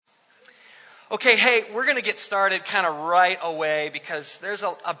Okay, hey, we're going to get started kind of right away because there's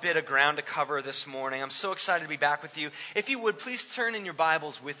a bit of ground to cover this morning. I'm so excited to be back with you. If you would, please turn in your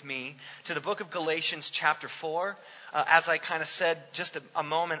Bibles with me to the book of Galatians chapter 4. As I kind of said just a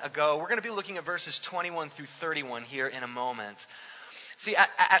moment ago, we're going to be looking at verses 21 through 31 here in a moment. See,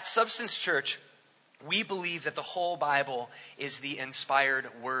 at Substance Church, we believe that the whole Bible is the inspired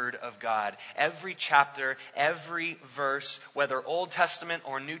Word of God. Every chapter, every verse, whether Old Testament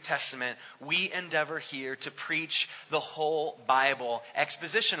or New Testament, we endeavor here to preach the whole Bible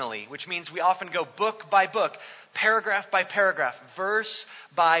expositionally, which means we often go book by book, paragraph by paragraph, verse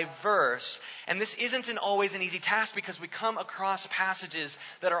by verse. And this isn't always an easy task because we come across passages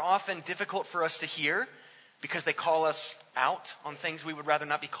that are often difficult for us to hear because they call us out on things we would rather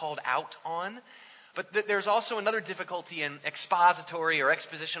not be called out on. But there's also another difficulty in expository or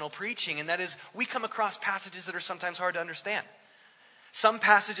expositional preaching, and that is we come across passages that are sometimes hard to understand. Some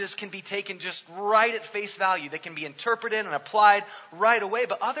passages can be taken just right at face value. They can be interpreted and applied right away.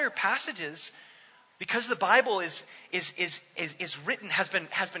 But other passages, because the Bible is written, has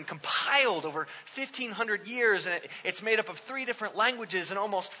been compiled over 1,500 years, and it's made up of 3 different languages and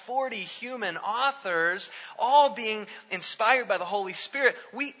almost 40 human authors, all being inspired by the Holy Spirit.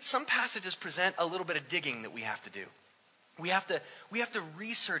 Some passages present a little bit of digging that we have to do. We have to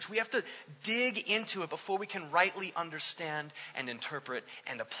research. We have to dig into it before we can rightly understand and interpret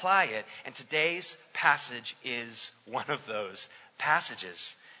and apply it. And today's passage is one of those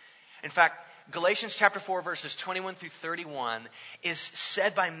passages. In fact, Galatians chapter 4 verses 21 through 31 is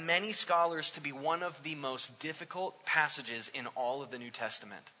said by many scholars to be one of the most difficult passages in all of the New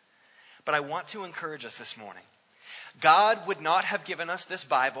Testament. But I want to encourage us this morning. God would not have given us this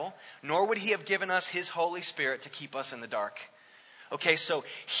Bible, nor would He have given us His Holy Spirit to keep us in the dark. Okay, so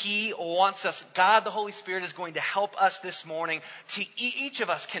He wants us, God the Holy Spirit is going to help us this morning to each of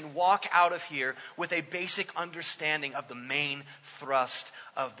us can walk out of here with a basic understanding of the main thrust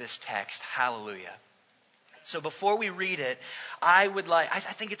of this text. Hallelujah. So before we read it, I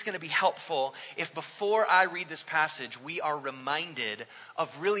think it's going to be helpful if before I read this passage, we are reminded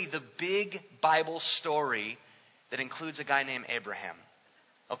of really the big Bible story that includes a guy named Abraham.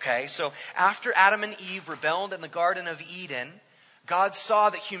 Okay, so after Adam and Eve rebelled in the Garden of Eden, God saw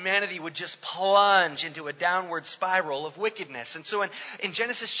that humanity would just plunge into a downward spiral of wickedness. And so in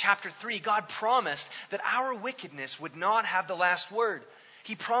Genesis chapter 3, God promised that our wickedness would not have the last word.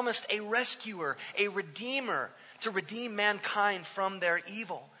 He promised a rescuer, a redeemer, to redeem mankind from their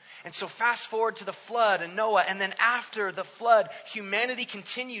evil. And so fast forward to the flood and Noah, and then after the flood, humanity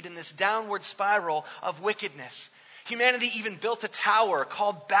continued in this downward spiral of wickedness. Humanity even built a tower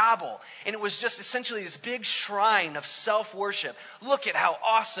called Babel, and it was just essentially this big shrine of self-worship. Look at how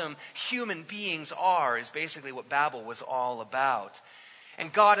awesome human beings are, is basically what Babel was all about.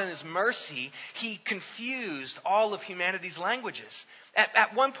 And God in His mercy, He confused all of humanity's languages.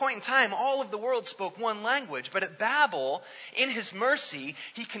 At one point in time, all of the world spoke one language, but at Babel, in His mercy,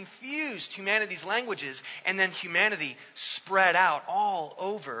 He confused humanity's languages, and then humanity spread out all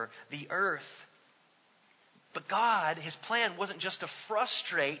over the earth. But God, His plan wasn't just to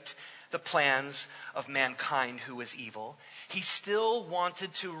frustrate the plans of mankind who was evil. He still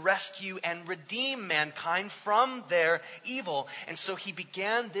wanted to rescue and redeem mankind from their evil. And so He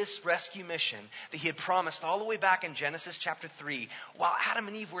began this rescue mission that He had promised all the way back in Genesis chapter 3. While Adam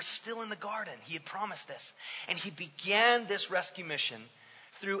and Eve were still in the garden, He had promised this. And He began this rescue mission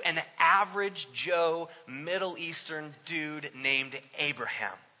through an average Joe Middle Eastern dude named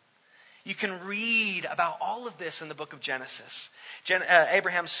Abraham. You can read about all of this in the book of Genesis.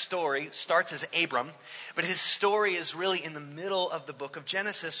 Abraham's story starts as Abram, but his story is really in the middle of the book of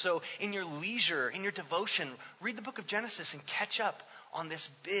Genesis. So in your leisure, in your devotion, read the book of Genesis and catch up on this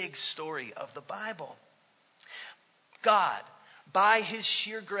big story of the Bible. God, by His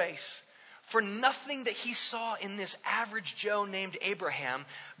sheer grace, for nothing that He saw in this average Joe named Abraham,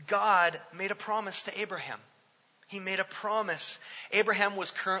 God made a promise to Abraham. He made a promise. Abraham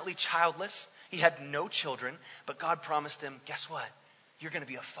was currently childless. He had no children, but God promised him, guess what? You're going to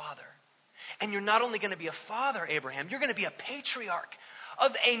be a father. And you're not only going to be a father, Abraham, you're going to be a patriarch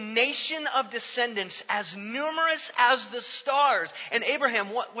of a nation of descendants as numerous as the stars. And Abraham,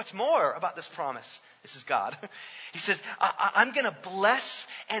 what's more about this promise? This is God. He says, I'm going to bless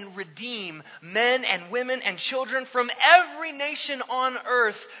and redeem men and women and children from every nation on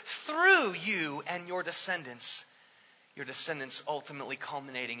earth through you and your descendants. Your descendants ultimately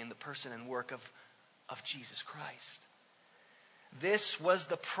culminating in the person and work of Jesus Christ. This was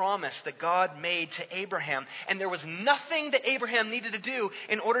the promise that God made to Abraham. And there was nothing that Abraham needed to do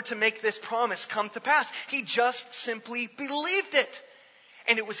in order to make this promise come to pass. He just simply believed it.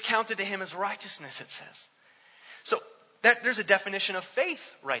 and it was counted to him as righteousness, it says. So there's a definition of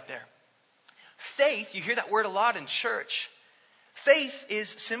faith right there. Faith, you hear that word a lot in church. Faith is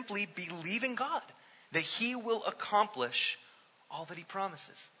simply believing God that he will accomplish all that he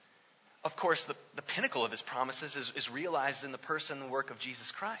promises. Of course, the pinnacle of his promises is realized in the person and work of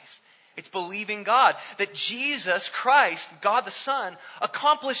Jesus Christ. It's believing God that Jesus Christ, God the Son,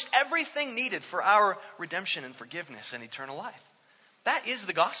 accomplished everything needed for our redemption and forgiveness and eternal life. That is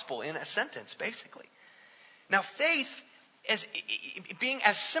the gospel in a sentence, basically. Now, faith, as being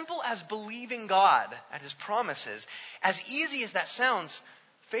as simple as believing God at his promises, as easy as that sounds,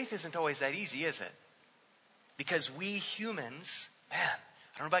 faith isn't always that easy, is it? Because we humans, man,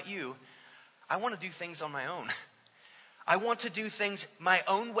 I don't know about you, I want to do things on my own. I want to do things my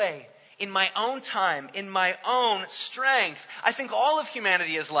own way, in my own time, in my own strength. I think all of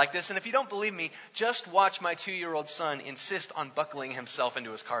humanity is like this, and if you don't believe me, just watch my 2-year-old son insist on buckling himself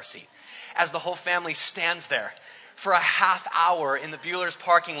into his car seat as the whole family stands there for a half hour in the Bueller's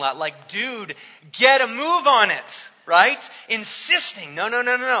parking lot like, dude, get a move on it, right? Insisting,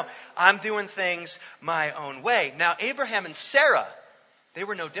 no. I'm doing things my own way. Now, Abraham and Sarah, they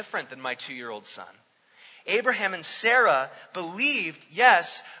were no different than my 2-year-old son. Abraham and Sarah believed,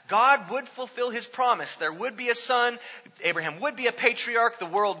 yes, God would fulfill his promise. There would be a son. Abraham would be a patriarch. The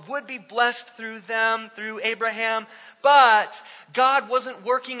world would be blessed through them, through Abraham. But God wasn't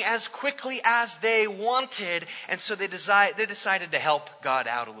working as quickly as they wanted. And so they decided to help God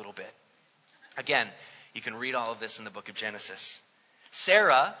out a little bit. Again, you can read all of this in the book of Genesis.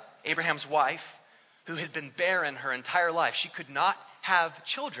 Sarah, Abraham's wife, who had been barren her entire life, she could not have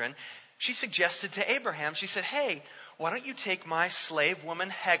children. She suggested to Abraham, she said, hey, why don't you take my slave woman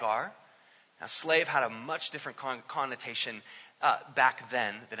Hagar? Now, slave had a much different connotation back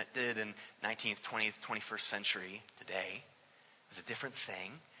then than it did in 19th, 20th, 21st century today. It was a different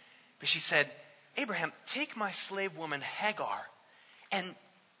thing. But she said, Abraham, take my slave woman Hagar and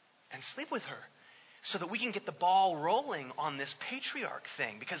sleep with her so that we can get the ball rolling on this patriarch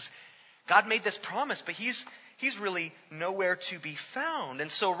thing. Because God made this promise, but he's really nowhere to be found.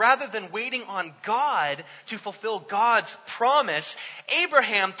 And so rather than waiting on God to fulfill God's promise,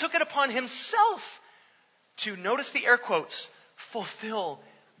 Abraham took it upon himself to, notice the air quotes, fulfill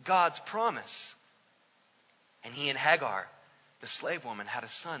God's promise. And he and Hagar, the slave woman, had a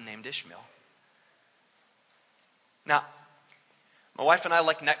son named Ishmael. Now, my wife and I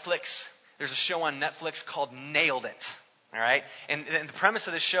like Netflix. There's a show on Netflix called Nailed It. All right? And the premise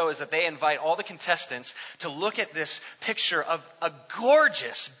of this show is that they invite all the contestants to look at this picture of a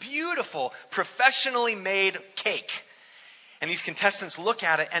gorgeous, beautiful, professionally made cake. And these contestants look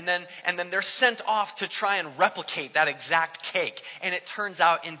at it and then they're sent off to try and replicate that exact cake. And it turns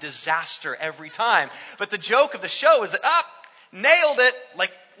out in disaster every time. But the joke of the show is that, nailed it.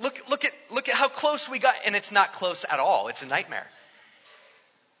 Like, look at how close we got. And it's not close at all. It's a nightmare.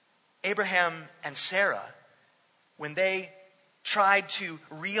 Abraham and Sarah, when they tried to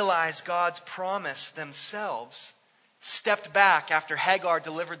realize God's promise themselves, stepped back after Hagar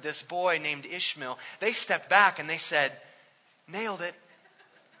delivered this boy named Ishmael. They stepped back and they said, nailed it.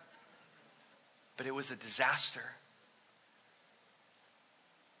 But it was a disaster.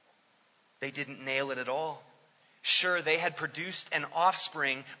 They didn't nail it at all. Sure, they had produced an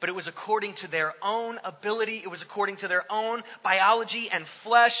offspring, but it was according to their own ability. It was according to their own biology and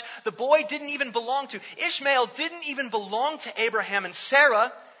flesh. The boy didn't even belong to, Ishmael didn't even belong to Abraham and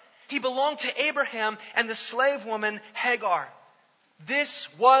Sarah. He belonged to Abraham and the slave woman Hagar. This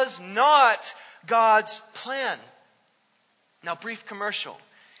was not God's plan. Now, brief commercial.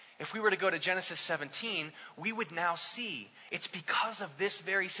 If we were to go to Genesis 17, we would now see it's because of this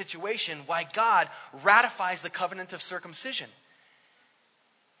very situation why God ratifies the covenant of circumcision.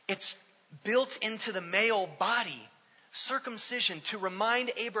 It's built into the male body, circumcision, to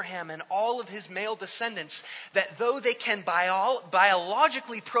remind Abraham and all of his male descendants that though they can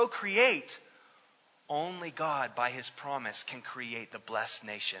biologically procreate, only God, by his promise, can create the blessed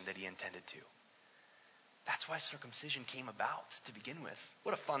nation that he intended to. That's why circumcision came about to begin with.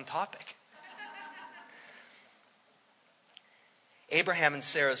 What a fun topic. Abraham and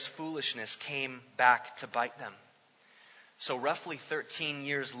Sarah's foolishness came back to bite them. So roughly 13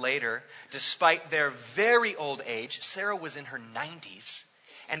 years later, despite their very old age, Sarah was in her 90s.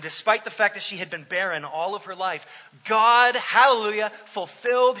 And despite the fact that she had been barren all of her life, God, hallelujah,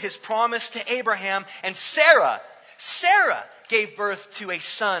 fulfilled his promise to Abraham. And Sarah gave birth to a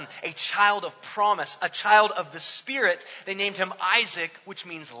son, a child of promise, a child of the Spirit. They named him Isaac, which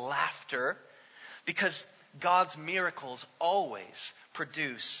means laughter, because God's miracles always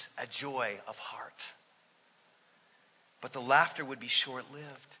produce a joy of heart. But the laughter would be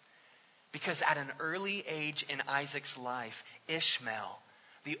short-lived. Because at an early age in Isaac's life, Ishmael,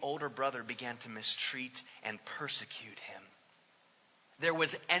 the older brother, began to mistreat and persecute him. There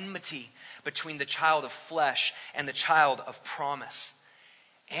was enmity between the child of flesh and the child of promise.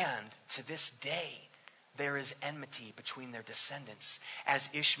 And to this day, there is enmity between their descendants. As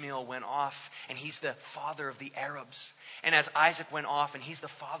Ishmael went off, and he's the father of the Arabs. And as Isaac went off, and he's the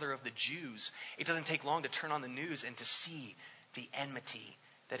father of the Jews. It doesn't take long to turn on the news and to see the enmity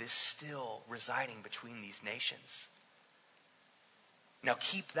that is still residing between these nations. Now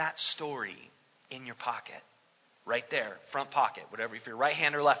keep that story in your pocket. Right there, front pocket, whatever, if you're right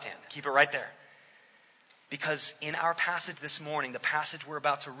hand or left hand, keep it right there. Because in our passage this morning, the passage we're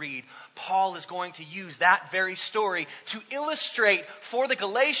about to read, Paul is going to use that very story to illustrate for the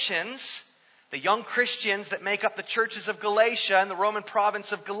Galatians, the young Christians that make up the churches of Galatia and the Roman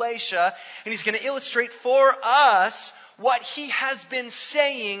province of Galatia, and he's going to illustrate for us what he has been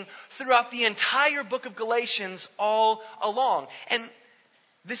saying throughout the entire book of Galatians all along. And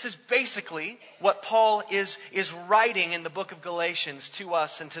this is basically what Paul is writing in the book of Galatians to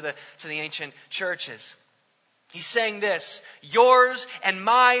us and to the ancient churches. He's saying this: yours and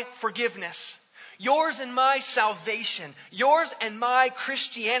my forgiveness, yours and my salvation, yours and my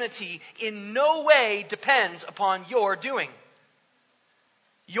Christianity in no way depends upon your doing.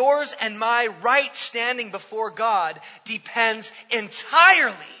 Yours and my right standing before God depends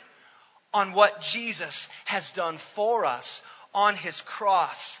entirely on what Jesus has done for us on his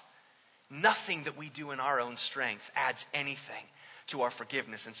cross. Nothing that we do in our own strength adds anything to our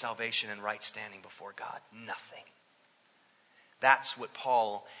forgiveness and salvation and right standing before God. Nothing. That's what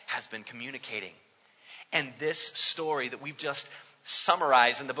Paul has been communicating. And this story that we've just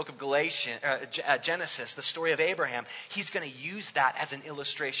summarized in the book of Genesis, the story of Abraham, he's going to use that as an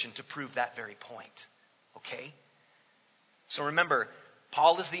illustration to prove that very point. Okay? So remember,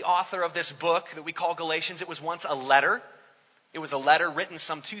 Paul is the author of this book that we call Galatians. It was once a letter. It was a letter written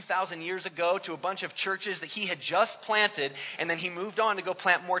some 2,000 years ago to a bunch of churches that he had just planted, and then he moved on to go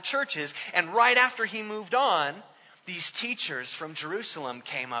plant more churches. And right after he moved on, these teachers from Jerusalem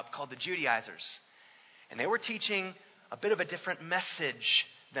came up called the Judaizers. And they were teaching a bit of a different message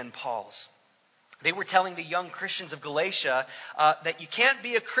than Paul's. They were telling the young Christians of Galatia that you can't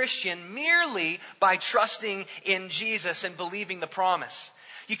be a Christian merely by trusting in Jesus and believing the promise.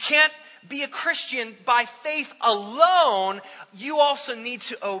 You can't be a Christian by faith alone. You also need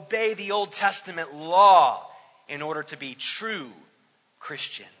to obey the Old Testament law in order to be true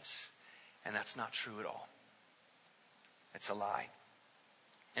Christians. And that's not true at all. It's a lie.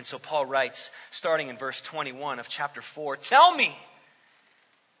 And so Paul writes, starting in verse 21 of chapter 4, "Tell me,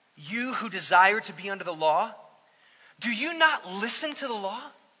 you who desire to be under the law, do you not listen to the law?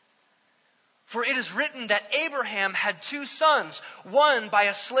 For it is written that Abraham had 2 sons, one by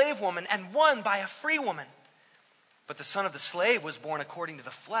a slave woman and one by a free woman. But the son of the slave was born according to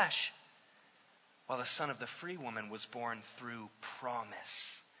the flesh, while the son of the free woman was born through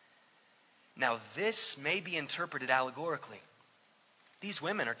promise. Now this may be interpreted allegorically. These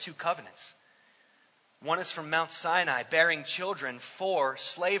women are 2 covenants. One is from Mount Sinai, bearing children for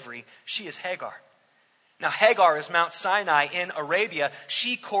slavery. She is Hagar. Now Hagar is Mount Sinai in Arabia.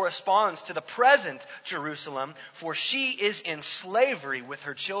 She corresponds to the present Jerusalem, for she is in slavery with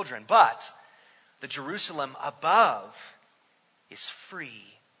her children. But the Jerusalem above is free,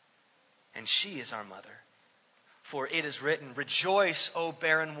 and she is our mother. For it is written, 'Rejoice, O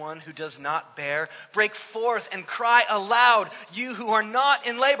barren one who does not bear. Break forth and cry aloud, you who are not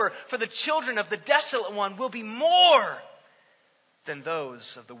in labor. For the children of the desolate one will be more than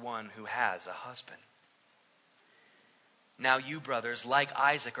those of the one who has a husband.' Now you, brothers, like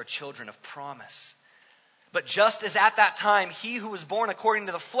Isaac, are children of promise. But just as at that time he who was born according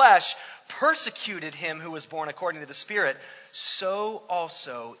to the flesh persecuted him who was born according to the Spirit, so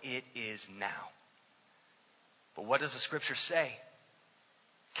also it is now. But what does the Scripture say?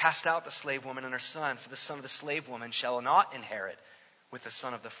 Cast out the slave woman and her son, for the son of the slave woman shall not inherit with the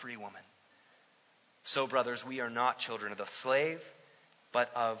son of the free woman. So, brothers, we are not children of the slave,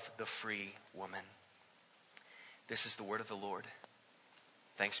 but of the free woman." This is the word of the Lord.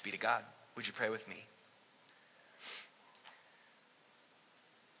 Thanks be to God. Would you pray with me?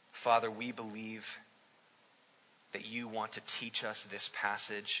 Father, we believe that you want to teach us this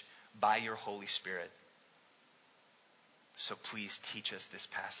passage by your Holy Spirit. So please teach us this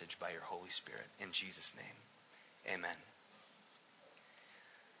passage by your Holy Spirit. In Jesus' name, amen.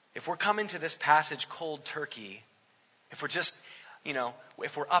 If we're coming to this passage cold turkey, if we're just,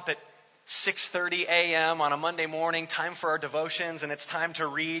 if we're up at 6:30 a.m. on a Monday morning, time for our devotions, and it's time to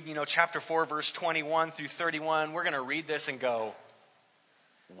read, chapter 4, verse 21 through 31. We're going to read this and go,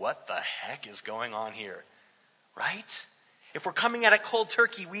 what the heck is going on here? Right? If we're coming at it cold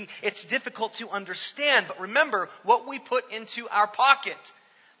turkey, it's difficult to understand. But remember what we put into our pocket.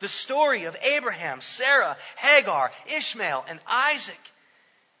 The story of Abraham, Sarah, Hagar, Ishmael, and Isaac.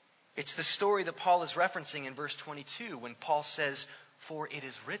 It's the story that Paul is referencing in verse 22 when Paul says, "For it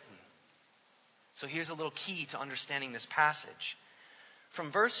is written." So here's a little key to understanding this passage. From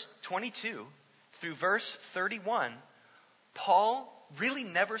verse 22 through verse 31, Paul really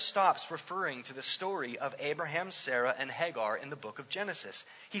never stops referring to the story of Abraham, Sarah, and Hagar in the book of Genesis.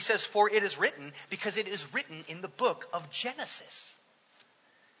 He says, "For it is written," because it is written in the book of Genesis.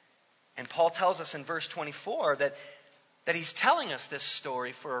 And Paul tells us in verse 24 that he's telling us this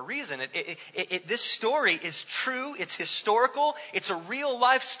story for a reason. This story is true, it's historical, it's a real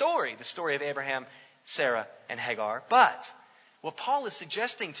life story, the story of Abraham, Sarah, and Hagar. But what Paul is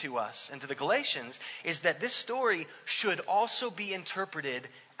suggesting to us and to the Galatians is that this story should also be interpreted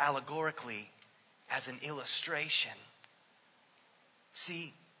allegorically as an illustration.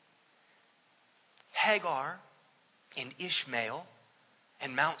 See, Hagar and Ishmael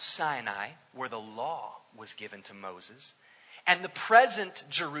and Mount Sinai, where the law was given to Moses, and the present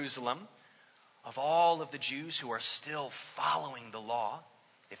Jerusalem of all of the Jews who are still following the law,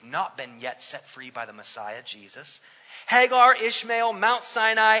 if not been yet set free by the Messiah, Jesus. Hagar, Ishmael, Mount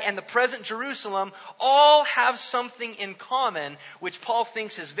Sinai, and the present Jerusalem all have something in common, which Paul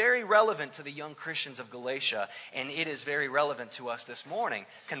thinks is very relevant to the young Christians of Galatia, and it is very relevant to us this morning.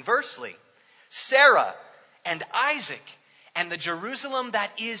 Conversely, Sarah and Isaac and the Jerusalem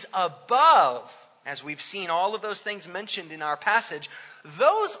that is above, as we've seen all of those things mentioned in our passage,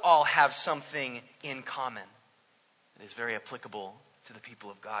 those all have something in common that is very applicable to the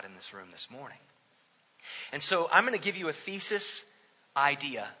people of God in this room this morning. And so I'm going to give you a thesis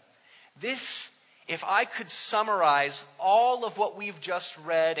idea. This, if I could summarize all of what we've just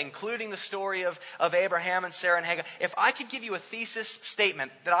read, including the story of Abraham and Sarah and Hagar, if I could give you a thesis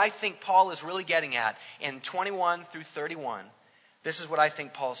statement that I think Paul is really getting at in 21 through 31, this is what I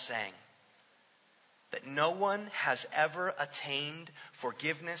think Paul's saying. That no one has ever attained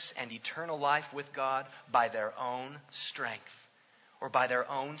forgiveness and eternal life with God by their own strength or by their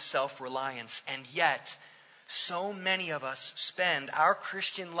own self-reliance. And yet, so many of us spend our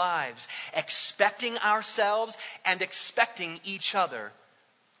Christian lives expecting ourselves and expecting each other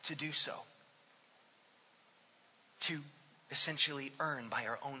to do so. To essentially earn by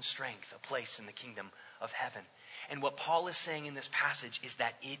our own strength a place in the kingdom of heaven. And what Paul is saying in this passage is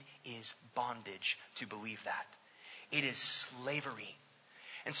that it is bondage to believe that. It is slavery.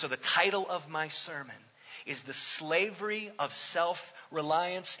 And so the title of my sermon is The Slavery of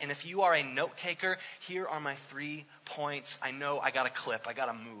Self-Reliance. And if you are a note taker, here are my 3 points. I know I got a clip. I got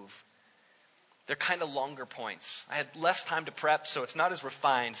to move. They're kind of longer points. I had less time to prep, so it's not as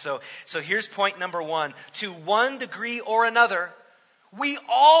refined. So here's point number 1. To one degree or another, we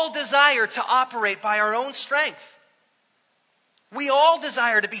all desire to operate by our own strength. We all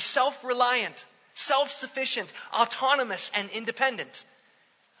desire to be self-reliant, self-sufficient, autonomous, and independent.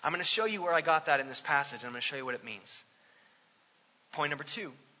 I'm going to show you where I got that in this passage, and I'm going to show you what it means. Point number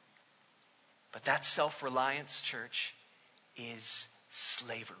 2. But that self-reliance, church, is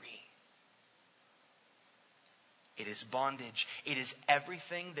slavery. It is bondage. It is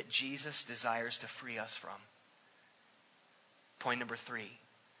everything that Jesus desires to free us from. Point number 3.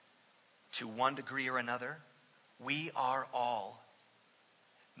 To one degree or another, we are all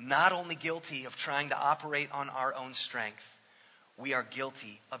not only guilty of trying to operate on our own strength, we are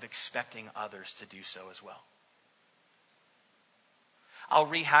guilty of expecting others to do so as well. I'll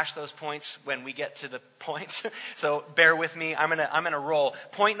rehash those points when we get to the points. So bear with me. I'm gonna roll.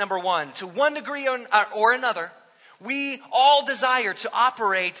 Point number 1. To one degree or another, we all desire to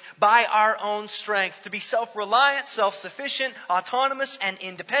operate by our own strength, to be self-reliant, self-sufficient, autonomous, and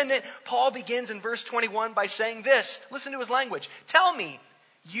independent. Paul begins in verse 21 by saying this. Listen to his language. Tell me,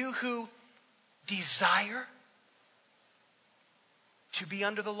 you who desire to be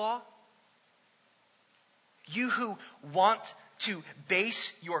under the law? You who want to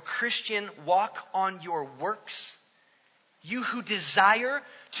base your Christian walk on your works? You who desire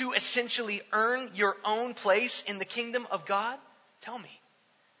to essentially earn your own place in the kingdom of God? Tell me.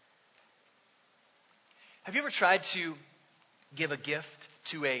 Have you ever tried to give a gift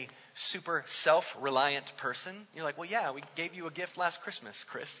to a super self-reliant person? You're like, well, yeah, we gave you a gift last Christmas,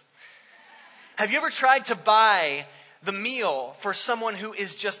 Chris. Have you ever tried to buy the meal for someone who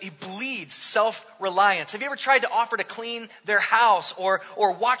he bleeds self-reliance? Have you ever tried to offer to clean their house or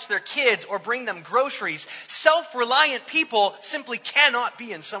watch their kids or bring them groceries? Self-reliant people simply cannot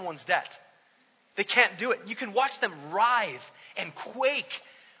be in someone's debt. They can't do it. You can watch them writhe and quake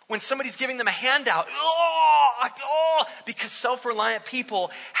when somebody's giving them a handout. Because self-reliant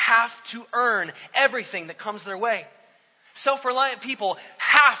people have to earn everything that comes their way. Self-reliant people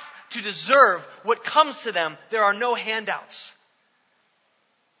have to deserve what comes to them. There are no handouts.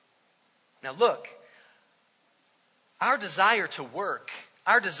 Now look, our desire to work,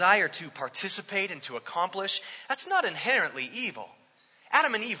 our desire to participate and to accomplish, that's not inherently evil.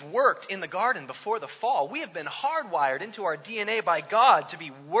 Adam and Eve worked in the garden before the fall. We have been hardwired into our DNA by God to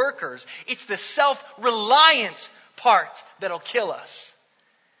be workers. It's the self-reliant part that'll kill us.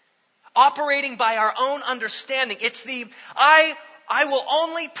 Operating by our own understanding. It's the I will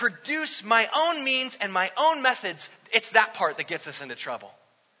only produce my own means and my own methods. It's that part that gets us into trouble.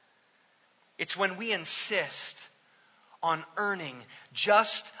 It's when we insist on earning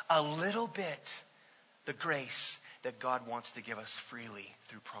just a little bit the grace that God wants to give us freely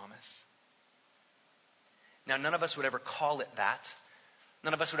through promise. Now, none of us would ever call it that.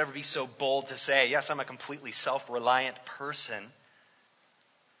 None of us would ever be so bold to say, yes, I'm a completely self-reliant person.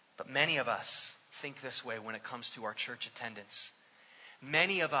 But many of us think this way when it comes to our church attendance.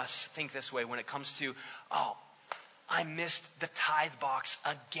 Many of us think this way when it comes to, I missed the tithe box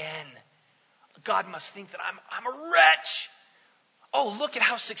again. God must think that I'm a wretch. Oh, look at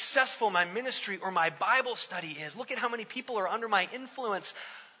how successful my ministry or my Bible study is. Look at how many people are under my influence.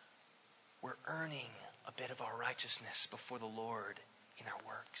 We're earning a bit of our righteousness before the Lord in our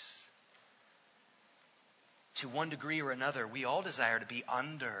works. To one degree or another, we all desire to be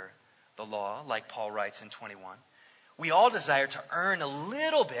under the law, like Paul writes in 21. We all desire to earn a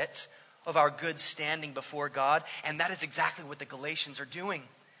little bit of our good standing before God, and that is exactly what the Galatians are doing.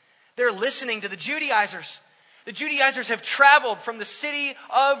 They're listening to the Judaizers. The Judaizers have traveled from the city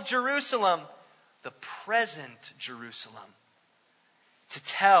of Jerusalem, the present Jerusalem, to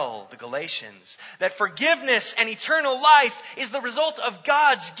tell the Galatians that forgiveness and eternal life is the result of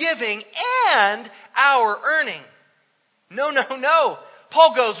God's giving and our earning. No.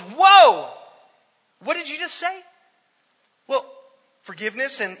 Paul goes, whoa! What did you just say? Well,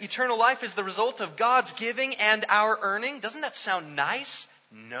 forgiveness and eternal life is the result of God's giving and our earning. Doesn't that sound nice?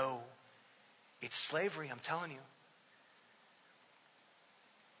 No. It's slavery, I'm telling you.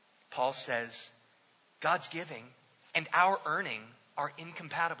 Paul says God's giving and our earning are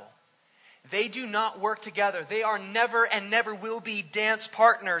incompatible. They do not work together. They are never and never will be dance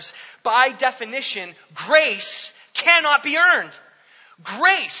partners. By definition, grace cannot be earned.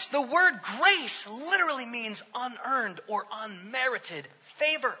 Grace, the word grace literally means unearned or unmerited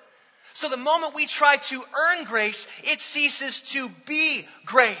favor. So the moment we try to earn grace, it ceases to be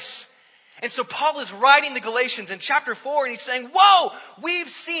grace. And so Paul is writing the Galatians in chapter 4 and he's saying, whoa, we've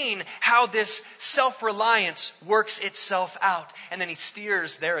seen how this self-reliance works itself out. And then he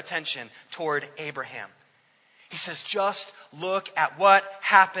steers their attention toward Abraham. He says, just look at what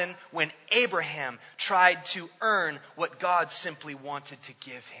happened when Abraham tried to earn what God simply wanted to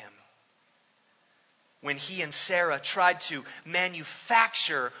give him. When he and Sarah tried to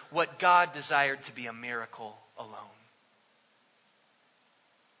manufacture what God desired to be a miracle alone.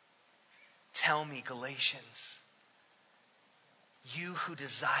 Tell me, Galatians, you who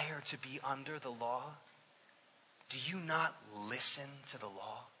desire to be under the law, do you not listen to the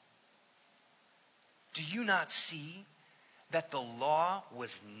law? Do you not see that the law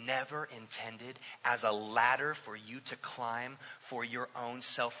was never intended as a ladder for you to climb for your own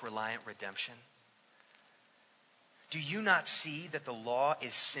self-reliant redemption? Do you not see that the law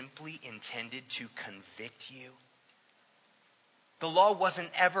is simply intended to convict you? The law wasn't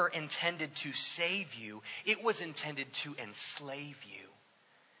ever intended to save you. It was intended to enslave you.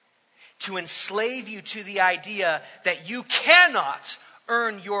 To enslave you to the idea that you cannot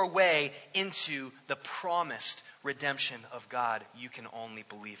earn your way into the promised redemption of God. You can only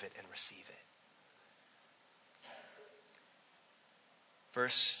believe it and receive it.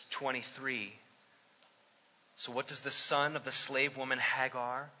 Verse 23. So what does the son of the slave woman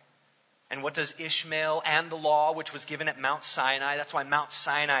Hagar, and what does Ishmael and the law, which was given at Mount Sinai? That's why Mount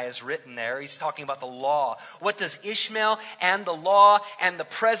Sinai is written there. He's talking about the law. What does Ishmael and the law and the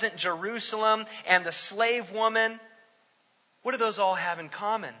present Jerusalem and the slave woman, what do those all have in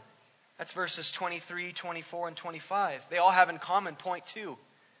common? That's verses 23, 24, and 25. They all have in common, point 2,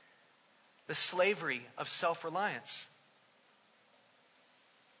 the slavery of self-reliance.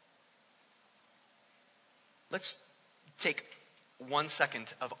 Let's take 1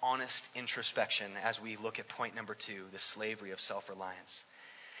 second of honest introspection as we look at point number 2, the slavery of self-reliance.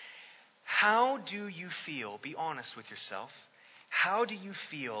 How do you feel? Be honest with yourself. How do you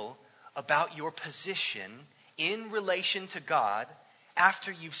feel about your position in relation to God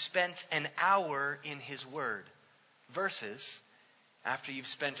after you've spent an hour in His Word versus after you've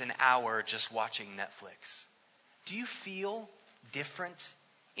spent an hour just watching Netflix? Do you feel different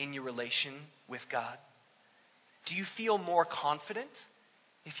in your relation with God? Do you feel more confident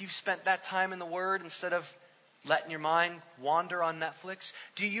if you've spent that time in the Word instead of letting your mind wander on Netflix?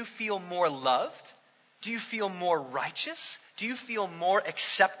 Do you feel more loved? Do you feel more righteous? Do you feel more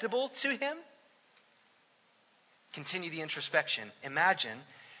acceptable to Him? Continue the introspection. Imagine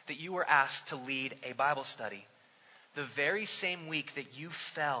that you were asked to lead a Bible study the very same week that you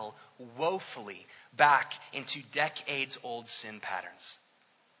fell woefully back into decades-old sin patterns.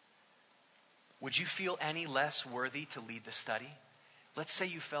 Would you feel any less worthy to lead the study? Let's say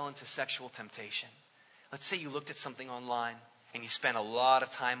you fell into sexual temptation. Let's say you looked at something online and you spent a lot of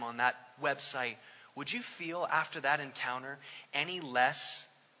time on that website. Would you feel after that encounter any less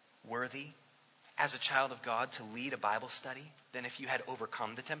worthy as a child of God to lead a Bible study than if you had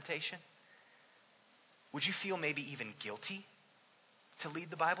overcome the temptation? Would you feel maybe even guilty to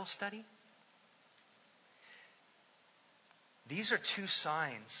lead the Bible study? These are two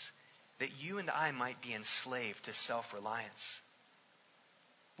signs that you and I might be enslaved to self-reliance.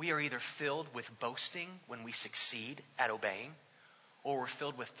 We are either filled with boasting when we succeed at obeying, or we're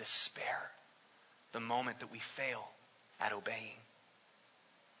filled with despair the moment that we fail at obeying.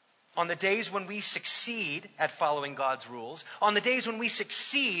 On the days when we succeed at following God's rules, on the days when we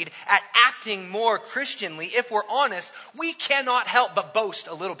succeed at acting more Christianly, if we're honest, we cannot help but boast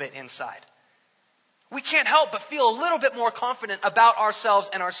a little bit inside. We can't help but feel a little bit more confident about ourselves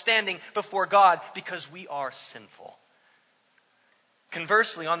and our standing before God because we are sinful.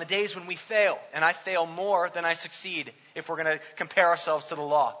 Conversely, on the days when we fail, and I fail more than I succeed if we're going to compare ourselves to the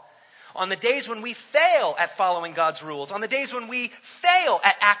law. On the days when we fail at following God's rules, on the days when we fail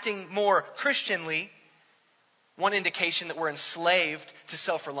at acting more Christianly, one indication that we're enslaved to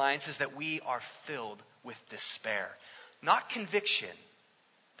self-reliance is that we are filled with despair. Not conviction.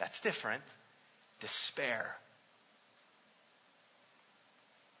 That's different. Despair.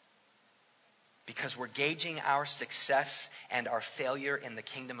 Because we're gauging our success and our failure in the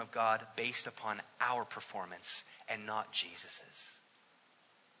kingdom of God based upon our performance and not Jesus's.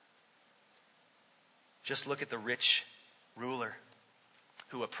 Just look at the rich ruler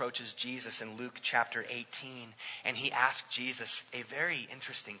who approaches Jesus in Luke chapter 18, and he asked Jesus a very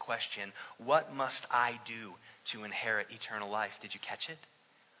interesting question. What must I do to inherit eternal life? Did you catch it?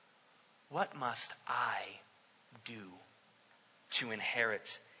 What must I do to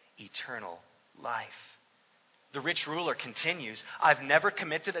inherit eternal life? The rich ruler continues, I've never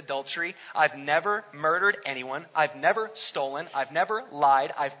committed adultery. I've never murdered anyone. I've never stolen. I've never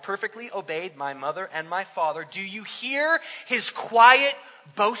lied. I've perfectly obeyed my mother and my father. Do you hear his quiet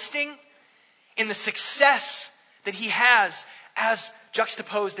boasting in the success that he has as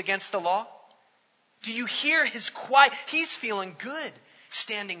juxtaposed against the law? Do you hear his quiet? He's feeling good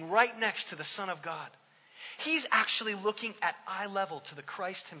standing right next to the Son of God. He's actually looking at eye level to the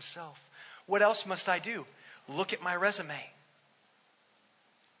Christ himself. What else must I do? Look at my resume.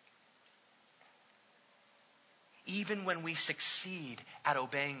 Even when we succeed at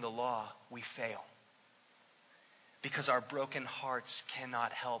obeying the law, we fail. Because our broken hearts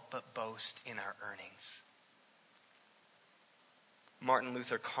cannot help but boast in our earnings. Martin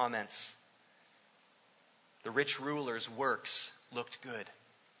Luther comments, the rich ruler's works looked good.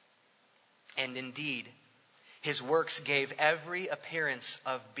 And indeed, his works gave every appearance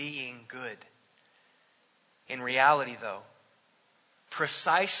of being good. In reality, though,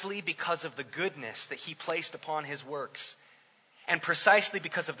 precisely because of the goodness that he placed upon his works, and precisely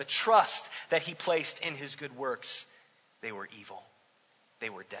because of the trust that he placed in his good works, they were evil. They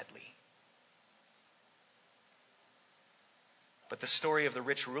were deadly. But the story of the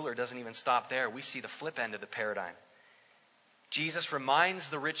rich ruler doesn't even stop there. We see the flip end of the paradigm. Jesus reminds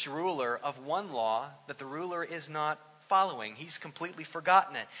the rich ruler of one law that the ruler is not following. He's completely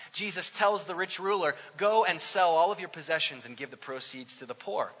forgotten it. Jesus tells the rich ruler, go and sell all of your possessions and give the proceeds to the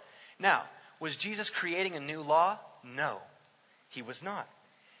poor. Now, was Jesus creating a new law? No, he was not.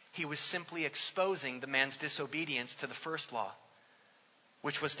 He was simply exposing the man's disobedience to the first law,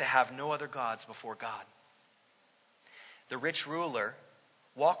 which was to have no other gods before God. The rich ruler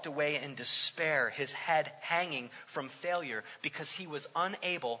walked away in despair, his head hanging from failure because he was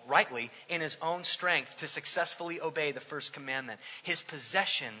unable, rightly, in his own strength to successfully obey the first commandment. His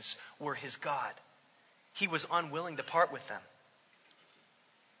possessions were his God. He was unwilling to part with them.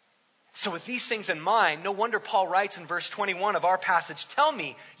 So with these things in mind, no wonder Paul writes in verse 21 of our passage, "Tell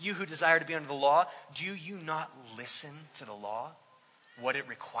me, you who desire to be under the law, do you not listen to the law, what it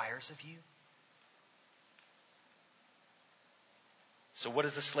requires of you?" So what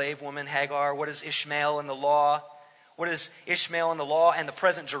is the slave woman Hagar? What is Ishmael in the law? What is Ishmael in the law and the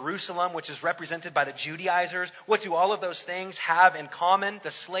present Jerusalem, which is represented by the Judaizers? What do all of those things have in common?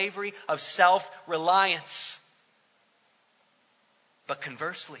 The slavery of self-reliance. But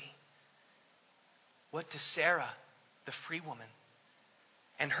conversely, what does Sarah, the free woman,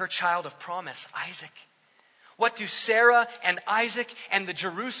 and her child of promise, Isaac? What do Sarah and Isaac and the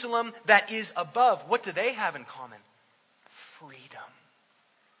Jerusalem that is above, what do they have in common? Freedom.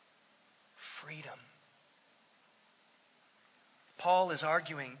 Freedom. Paul is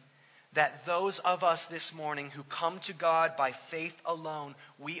arguing that those of us this morning who come to God by faith alone,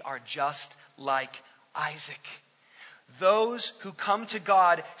 we are just like Isaac. Those who come to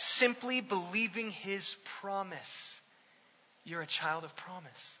God simply believing His promise. You're a child of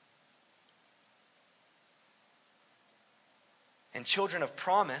promise. And children of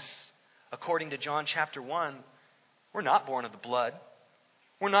promise, according to John chapter 1, we're not born of the blood.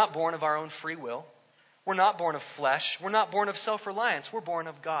 We're not born of our own free will. We're not born of flesh. We're not born of self-reliance. We're born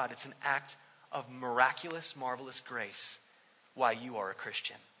of God. It's an act of miraculous, marvelous grace why you are a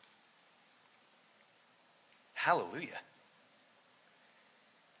Christian. Hallelujah.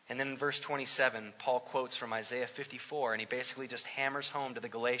 And then in verse 27, Paul quotes from Isaiah 54, and he basically just hammers home to the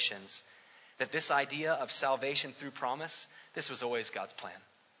Galatians that this idea of salvation through promise, this was always God's plan.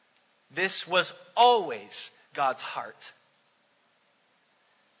 This was always God's heart.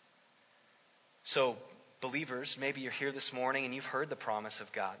 So, believers, maybe you're here this morning and you've heard the promise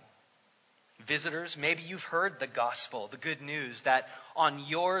of God. Visitors, maybe you've heard the gospel, the good news that on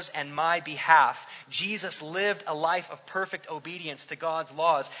yours and my behalf, Jesus lived a life of perfect obedience to God's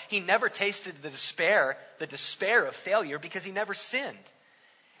laws. He never tasted the despair of failure because He never sinned.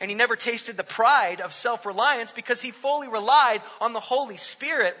 And He never tasted the pride of self-reliance because He fully relied on the Holy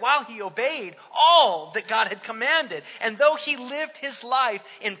Spirit while He obeyed all that God had commanded. And though He lived His life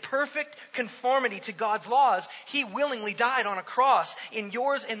in perfect conformity to God's laws, He willingly died on a cross in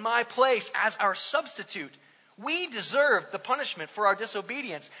yours and my place as our substitute. We deserved the punishment for our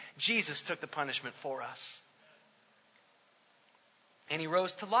disobedience. Jesus took the punishment for us. And He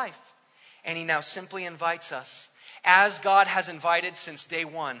rose to life. And He now simply invites us, as God has invited since day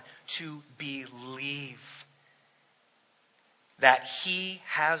one, to believe that He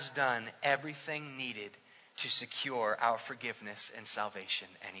has done everything needed to secure our forgiveness and salvation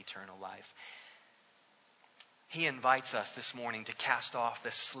and eternal life. He invites us this morning to cast off the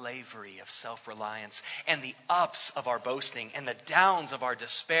slavery of self-reliance and the ups of our boasting and the downs of our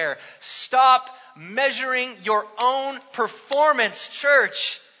despair. Stop measuring your own performance,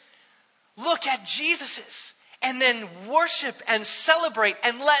 church. Look at Jesus's. And then worship and celebrate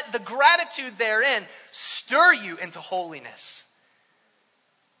and let the gratitude therein stir you into holiness.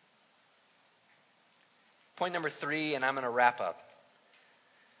 Point number 3, and I'm going to wrap up.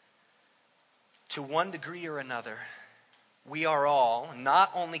 To one degree or another, we are all not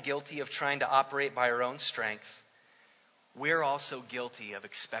only guilty of trying to operate by our own strength, we're also guilty of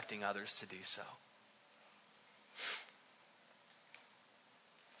expecting others to do so.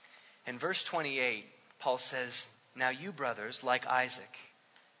 In verse 28, Paul says, "Now you brothers, like Isaac,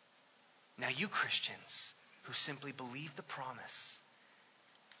 now you Christians who simply believe the promise,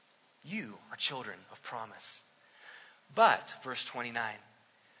 you are children of promise. But," verse 29,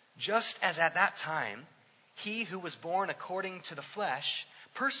 "just as at that time he who was born according to the flesh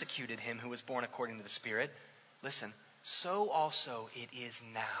persecuted him who was born according to the Spirit," listen, "so also it is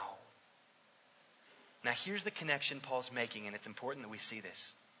now." Now here's the connection Paul's making, and it's important that we see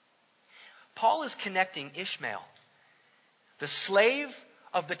this. Paul is connecting Ishmael, the slave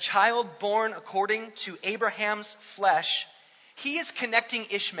of the child born according to Abraham's flesh. He is connecting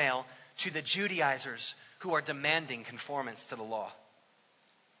Ishmael to the Judaizers who are demanding conformance to the law.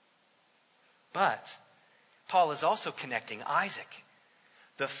 But Paul is also connecting Isaac,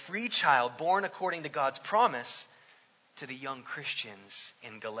 the free child born according to God's promise, to the young Christians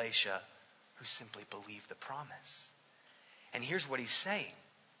in Galatia who simply believe the promise. And here's what he's saying,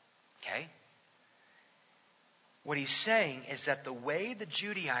 okay? What he's saying is that the way the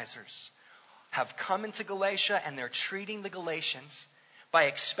Judaizers have come into Galatia and they're treating the Galatians by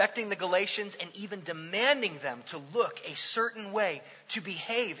expecting the Galatians and even demanding them to look a certain way, to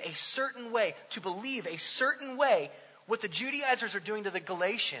behave a certain way, to believe a certain way, what the Judaizers are doing to the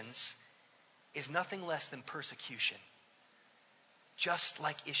Galatians is nothing less than persecution. Just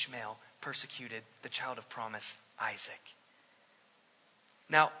like Ishmael persecuted the child of promise, Isaac.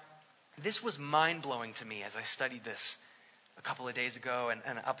 Now, This was mind-blowing to me as I studied this a couple of days ago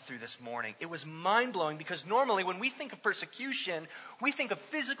and up through this morning. It was mind-blowing because normally when we think of persecution, we think of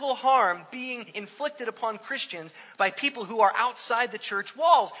physical harm being inflicted upon Christians by people who are outside the church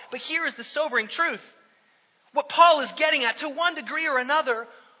walls. But here is the sobering truth. What Paul is getting at, to one degree or another,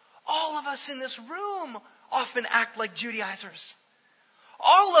 all of us in this room often act like Judaizers.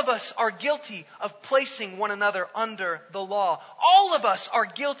 All of us are guilty of placing one another under the law. All of us are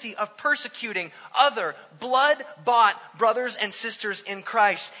guilty of persecuting other blood-bought brothers and sisters in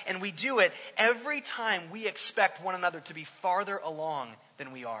Christ. And we do it every time we expect one another to be farther along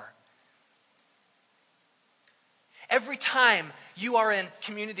than we are. Every time you are in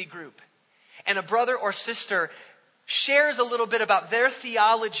community group and a brother or sister shares a little bit about their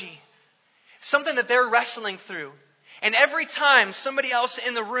theology, something that they're wrestling through, and every time somebody else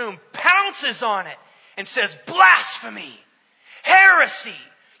in the room pounces on it and says, blasphemy, heresy,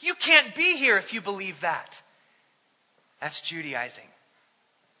 you can't be here if you believe that. That's Judaizing.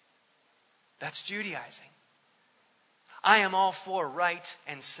 That's Judaizing. I am all for right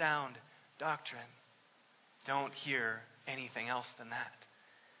and sound doctrine. Don't hear anything else than that.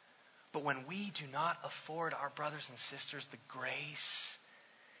 But when we do not afford our brothers and sisters the grace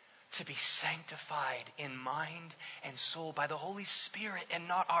to be sanctified in mind and soul by the Holy Spirit and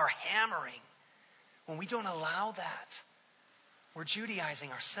not our hammering, when we don't allow that, we're Judaizing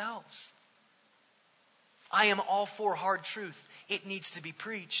ourselves. I am all for hard truth. It needs to be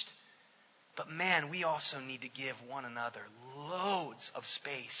preached. But man, we also need to give one another loads of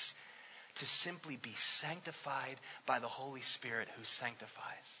space to simply be sanctified by the Holy Spirit who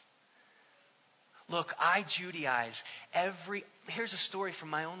sanctifies. Look, I Judaize here's a story from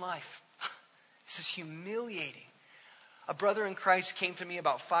my own life. This is humiliating. A brother in Christ came to me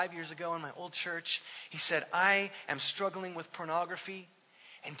about 5 years ago in my old church. He said, I am struggling with pornography.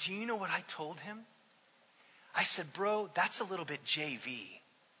 And do you know what I told him? I said, bro, that's a little bit JV.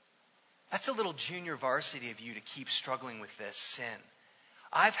 That's a little junior varsity of you to keep struggling with this sin.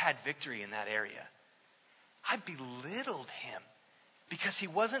 I've had victory in that area. I belittled him because he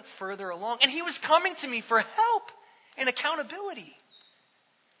wasn't further along. And he was coming to me for help and accountability.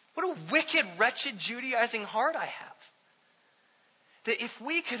 What a wicked, wretched, Judaizing heart I have. That if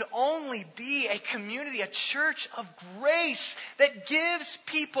we could only be a community, a church of grace that gives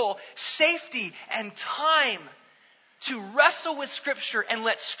people safety and time to wrestle with Scripture and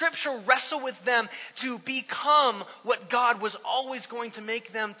let Scripture wrestle with them to become what God was always going to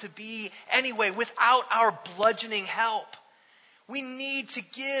make them to be anyway, without our bludgeoning help. We need to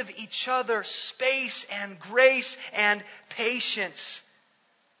give each other space and grace and patience.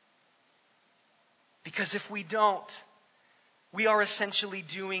 Because if we don't, we are essentially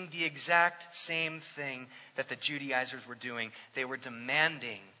doing the exact same thing that the Judaizers were doing. They were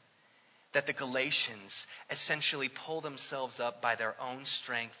demanding that the Galatians essentially pull themselves up by their own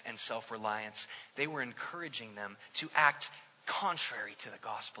strength and self-reliance. They were encouraging them to act contrary to the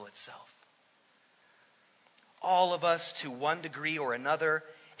gospel itself. All of us, to one degree or another,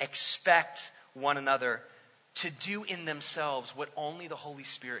 expect one another to do in themselves what only the Holy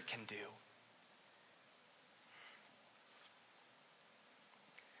Spirit can do.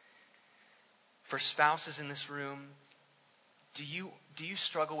 For spouses in this room, do you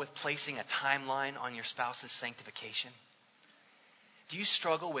struggle with placing a timeline on your spouse's sanctification? Do you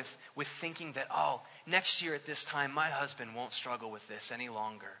struggle with thinking that, next year at this time, my husband won't struggle with this any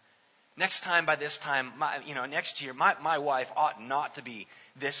longer? Next time, by this time, next year, my wife ought not to be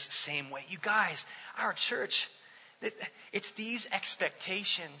this same way. You guys, our church, it's these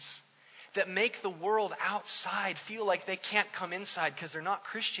expectations that make the world outside feel like they can't come inside because they're not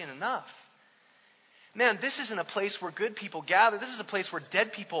Christian enough. Man, this isn't a place where good people gather. This is a place where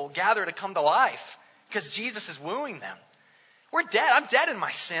dead people gather to come to life because Jesus is wooing them. We're dead. I'm dead in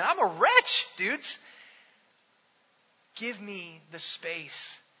my sin. I'm a wretch, dudes. Give me the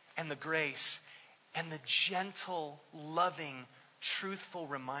space and the grace and the gentle, loving, truthful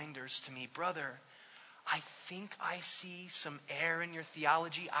reminders to me. Brother, I think I see some error in your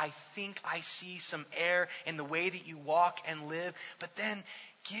theology. I think I see some error in the way that you walk and live. But then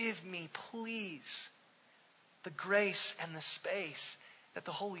give me, please, the grace and the space that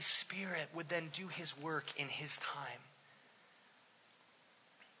the Holy Spirit would then do His work in His time.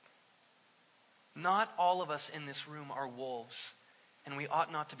 Not all of us in this room are wolves, and we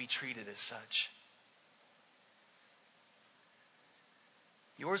ought not to be treated as such.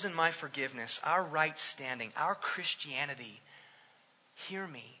 Yours and my forgiveness, our right standing, our Christianity, hear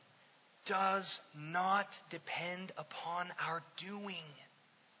me, does not depend upon our doing.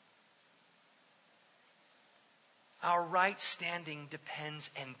 Our right standing depends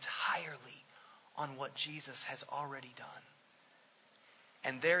entirely on what Jesus has already done.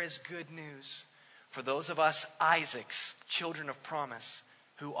 And there is good news for those of us Isaac's, children of promise,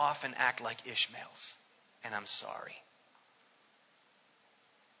 who often act like Ishmael's. And I'm sorry.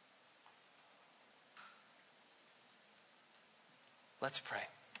 Let's pray.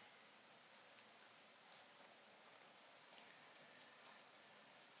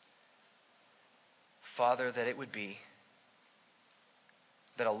 Father, that it would be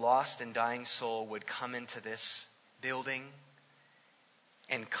that a lost and dying soul would come into this building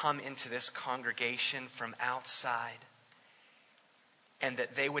and come into this congregation from outside, and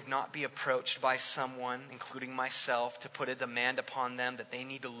that they would not be approached by someone, including myself, to put a demand upon them that they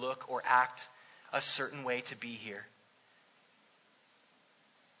need to look or act a certain way to be here.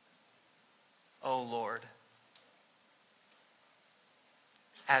 Oh Lord,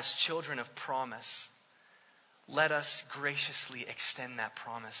 as children of promise, let us graciously extend that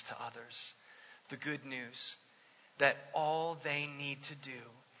promise to others. The good news that all they need to do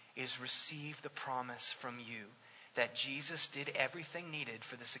is receive the promise from you that Jesus did everything needed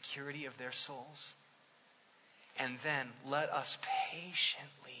for the security of their souls. And then let us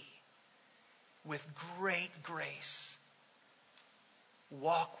patiently, with great grace,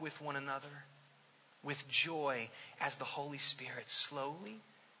 walk with one another with joy as the Holy Spirit slowly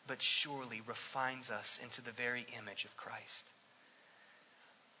but surely refines us into the very image of Christ.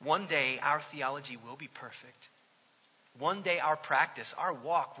 One day our theology will be perfect. One day our practice, our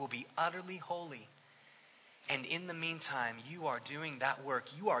walk will be utterly holy. And in the meantime, you are doing that work.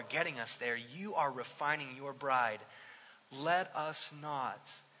 You are getting us there. You are refining your bride. Let us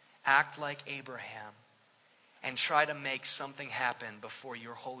not act like Abraham and try to make something happen before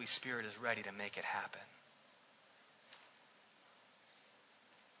your Holy Spirit is ready to make it happen.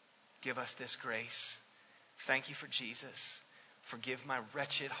 Give us this grace. Thank you for Jesus. Forgive my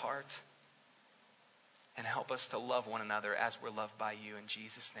wretched heart. And help us to love one another as we're loved by you. In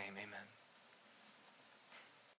Jesus' name, amen.